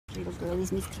little girl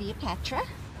is Miss Cleopatra.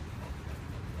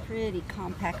 Pretty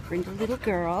compact, brindle little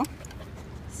girl.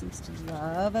 Seems to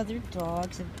love other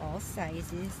dogs of all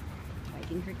sizes.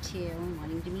 Wagging her tail and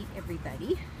wanting to meet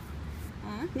everybody.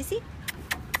 Missy?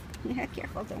 Yeah,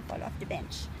 careful, don't fall off the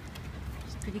bench.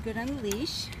 She's pretty good on the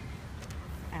leash.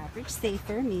 Average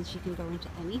safer means she can go into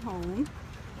any home.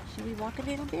 Should we walk a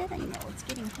little bit? I know it's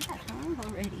getting hot, huh?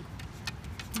 Already.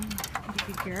 What a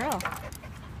good girl.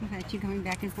 Aren't you going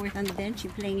back and forth on the bench? You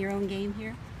playing your own game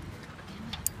here?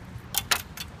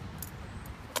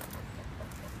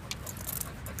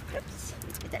 Oops,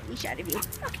 let's get that leash out of you.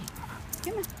 Okay,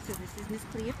 come on. So this is Miss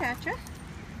Cleopatra.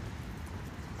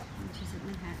 And she's at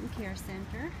Manhattan Care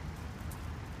Center.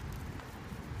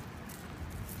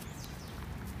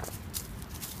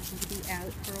 Happy to be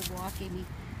out for a walk. Gave me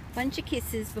a bunch of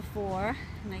kisses before.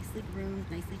 Nicely groomed,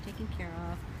 nicely taken care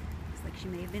of. Looks like she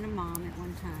may have been a mom at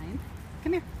one time.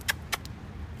 Come here.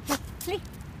 Cleo,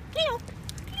 Cleo,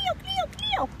 Cleo, Cleo,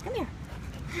 Cleo. Come here.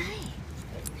 Hi.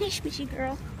 Hey, smushy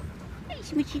girl. Hey,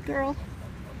 smushy girl.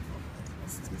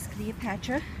 This is Miss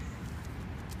Cleopatra.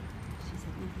 She's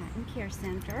at Manhattan Care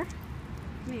Center.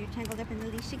 Come here, you're tangled up in the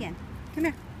leash again. Come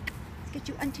here. Let's get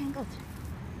you untangled.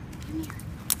 Come here.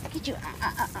 Look at you.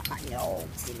 No,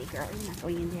 silly girl. You're not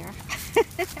going in there.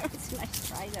 That was a nice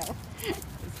try, though. It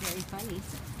was very funny.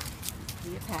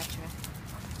 Cleopatra.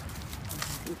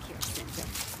 Manhattan Care Center.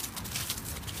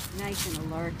 Nice and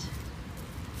alert.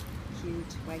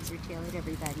 Cute. Wags her tail at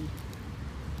everybody.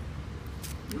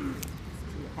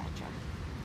 Cleopatra.